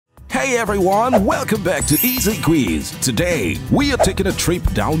Hey everyone, welcome back to Easy Quiz. Today, we are taking a trip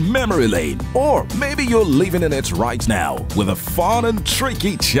down memory lane. Or maybe you're living in it right now with a fun and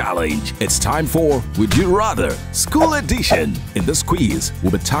tricky challenge. It's time for Would You Rather? School Edition. In this quiz,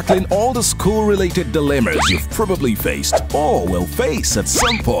 we'll be tackling all the school-related dilemmas you've probably faced or will face at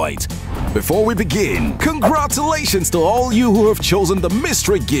some point. Before we begin, congratulations to all you who have chosen the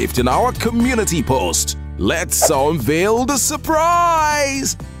mystery gift in our community post. Let's unveil the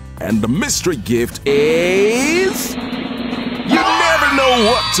surprise! And the mystery gift is… You never know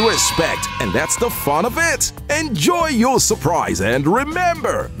what to expect, and that's the fun of it. Enjoy your surprise and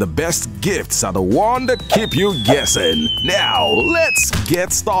remember, the best gifts are the ones that keep you guessing. Now, let's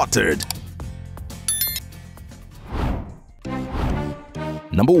get started.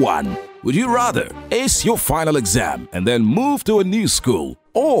 Number 1. Would you rather ace your final exam and then move to a new school,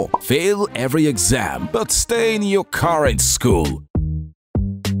 or fail every exam but stay in your current school?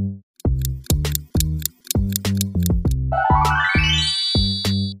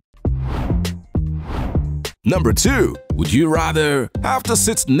 Number 2. Would you rather have to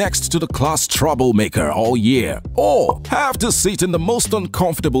sit next to the class troublemaker all year, or have to sit in the most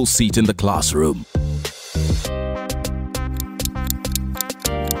uncomfortable seat in the classroom?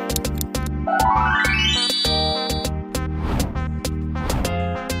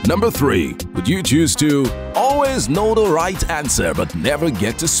 Number 3. Would you choose to always know the right answer but never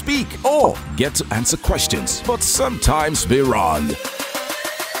get to speak, or get to answer questions but sometimes be wrong?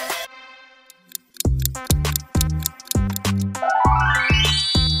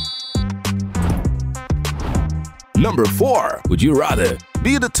 Number 4. Would you rather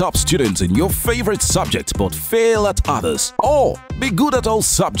be the top student in your favorite subject but fail at others, or be good at all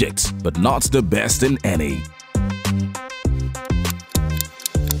subjects but not the best in any?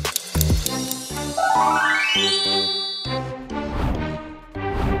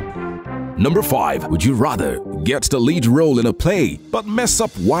 Number 5. Would you rather get the lead role in a play but mess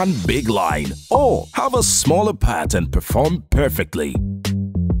up one big line, or have a smaller part and perform perfectly?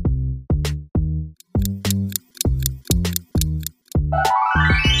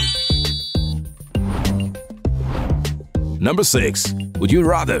 Number 6. Would you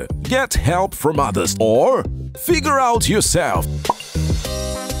rather get help from others or figure out yourself?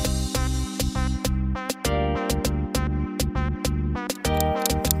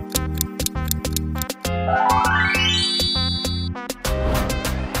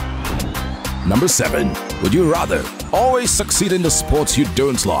 Number 7. Would you rather always succeed in the sports you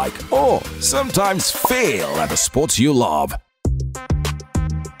don't like, or sometimes fail at the sports you love?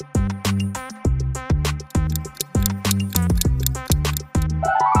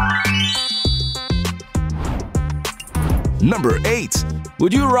 Number 8.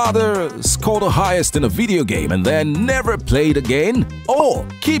 Would you rather score the highest in a video game and then never play it again, or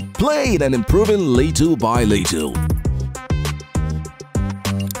keep playing and improving little by little?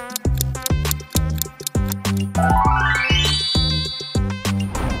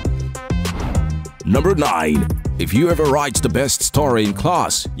 Number 9. If you ever write the best story in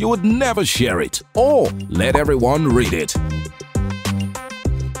class, you would never share it or let everyone read it.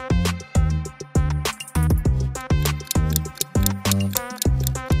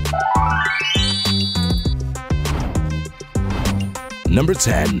 Number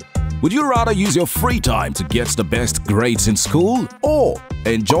 10. Would you rather use your free time to get the best grades in school, or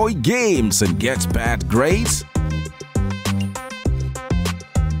enjoy games and get bad grades?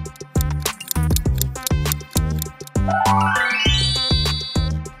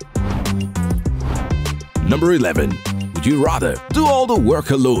 Number 11. Would you rather do all the work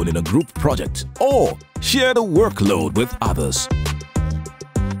alone in a group project, or share the workload with others?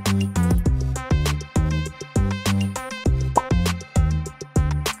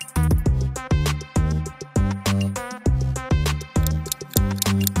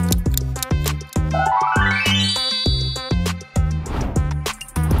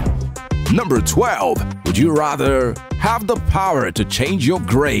 Number 12. Would you rather have the power to change your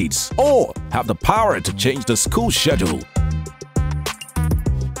grades, or have the power to change the school schedule?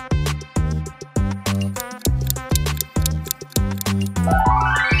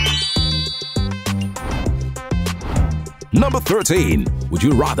 Number 13. Would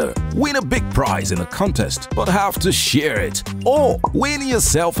you rather win a big prize in a contest but have to share it, or win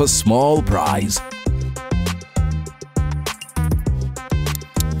yourself a small prize?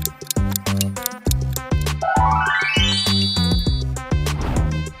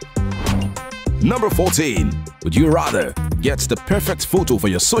 Number 14. Would you rather get the perfect photo for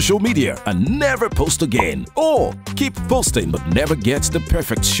your social media and never post again, or keep posting but never get the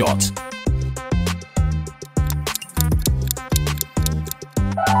perfect shot?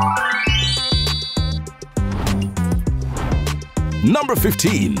 Number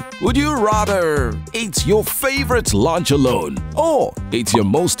 15. Would you rather eat your favorite lunch alone or eat your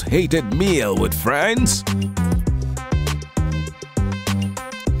most hated meal with friends?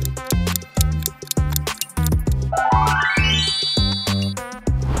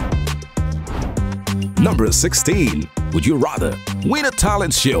 Number 16. Would you rather win a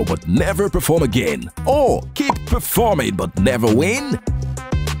talent show but never perform again or keep performing but never win?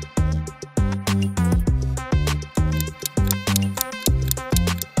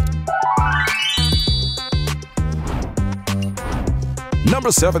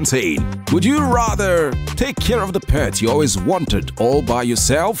 Number 17. Would you rather take care of the pet you always wanted all by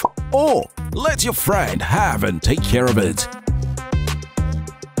yourself or let your friend have and take care of it?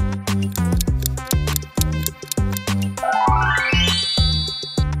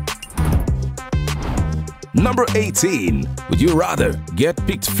 Number 18. Would you rather get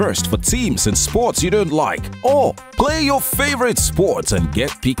picked first for teams and sports you don't like or play your favorite sports and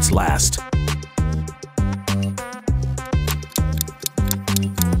get picked last?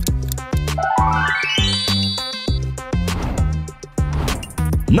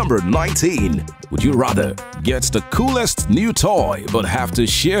 Number 19. Would you rather get the coolest new toy but have to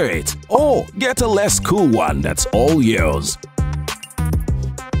share it or get a less cool one that's all yours?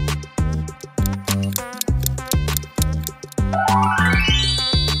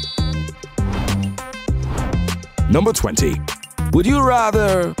 Number 20. Would you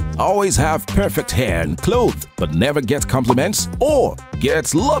rather always have perfect hair and clothes but never get compliments or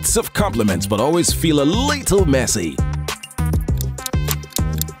get lots of compliments but always feel a little messy?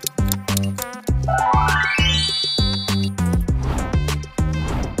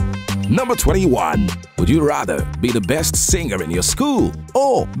 Number 21. Would you rather be the best singer in your school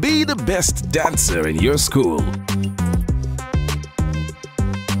or be the best dancer in your school?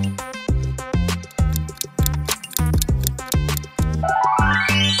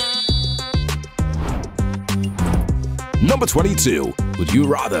 Number 22. Would you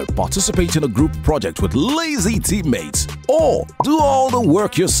rather participate in a group project with lazy teammates or do all the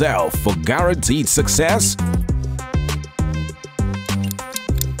work yourself for guaranteed success?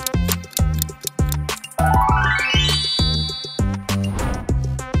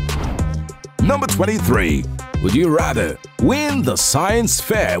 Number 23. Would you rather win the science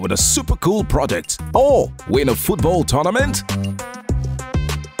fair with a super cool project or win a football tournament?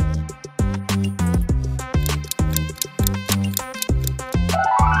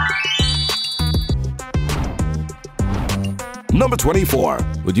 Number 24.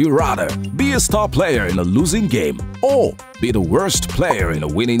 Would you rather be a star player in a losing game or be the worst player in a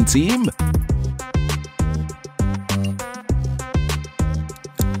winning team?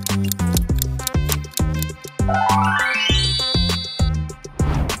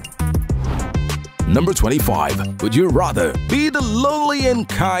 Number 25. Would you rather be the lonely and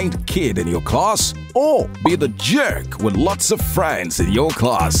kind kid in your class or be the jerk with lots of friends in your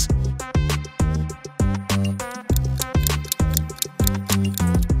class?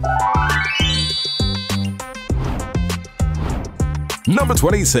 Number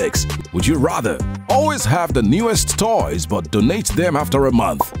 26. Would you rather always have the newest toys but donate them after a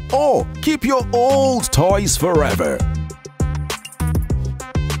month or keep your old toys forever?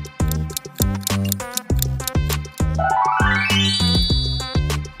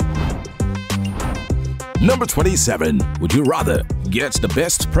 Number 27. Would you rather get the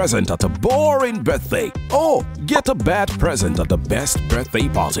best present at a boring birthday or get a bad present at the best birthday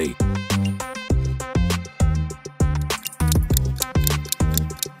party?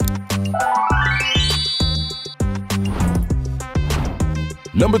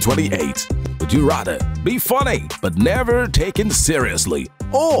 Number 28. Would you rather be funny but never taken seriously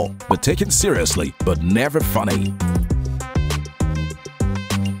or be taken seriously but never funny?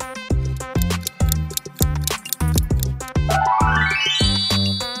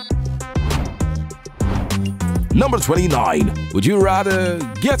 Number 29. Would you rather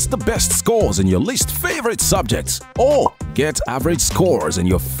get the best scores in your least favorite subjects or get average scores in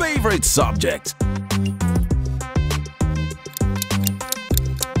your favorite subject?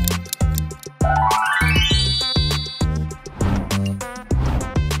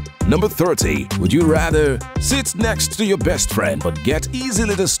 Number 30. Would you rather sit next to your best friend but get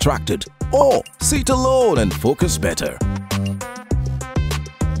easily distracted or sit alone and focus better?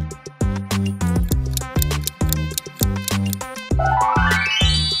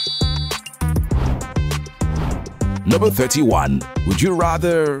 Number 31. Would you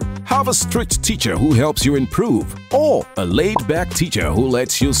rather have a strict teacher who helps you improve or a laid-back teacher who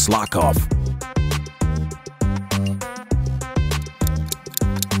lets you slack off?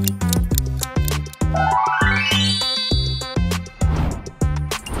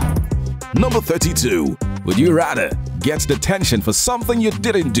 Number 32. Would you rather get detention for something you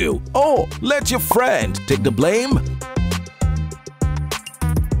didn't do or let your friend take the blame?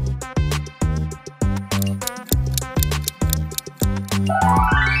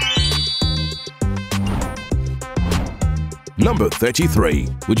 Number 33.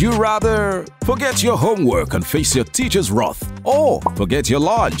 Would you rather forget your homework and face your teacher's wrath or forget your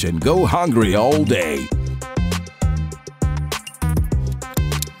lunch and go hungry all day?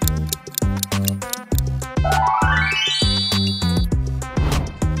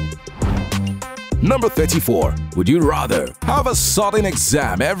 Number 34. Would you rather have a sudden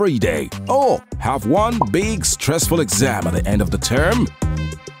exam every day or have one big stressful exam at the end of the term?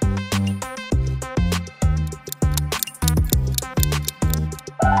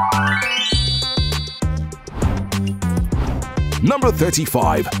 Number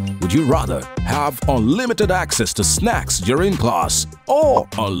 35. Would you rather have unlimited access to snacks during class or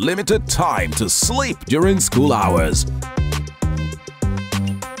unlimited time to sleep during school hours?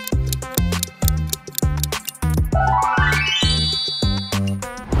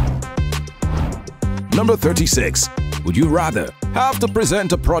 Number 36. Would you rather have to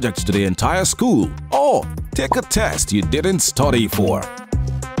present a project to the entire school or take a test you didn't study for?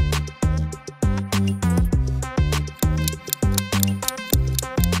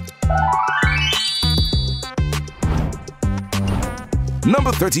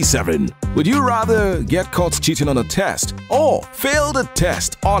 Number 37. Would you rather get caught cheating on a test or fail the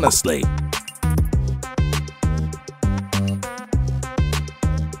test honestly?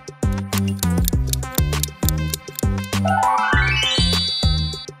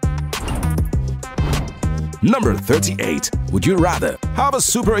 Number 38. Would you rather have a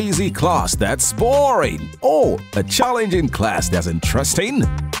super easy class that's boring or a challenging class that's interesting?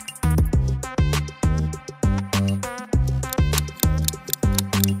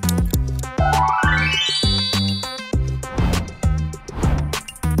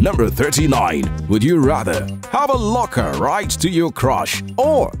 Number 39. Would you rather have a locker right to your crush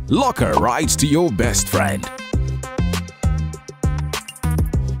or locker right to your best friend?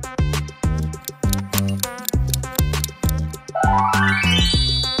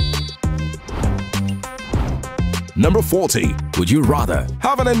 Number 40. Would you rather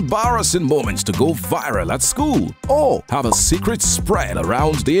have an embarrassing moment to go viral at school or have a secret spread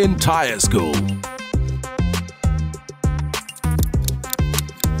around the entire school?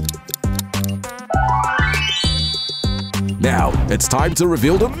 Now, it's time to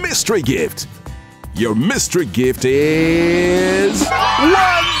reveal the mystery gift. Your mystery gift is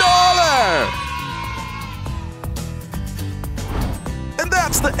 $1! And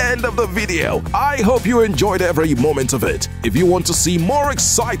that's the end of the video. I hope you enjoyed every moment of it. If you want to see more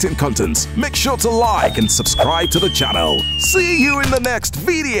exciting content, make sure to like and subscribe to the channel. See you in the next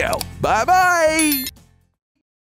video. Bye-bye!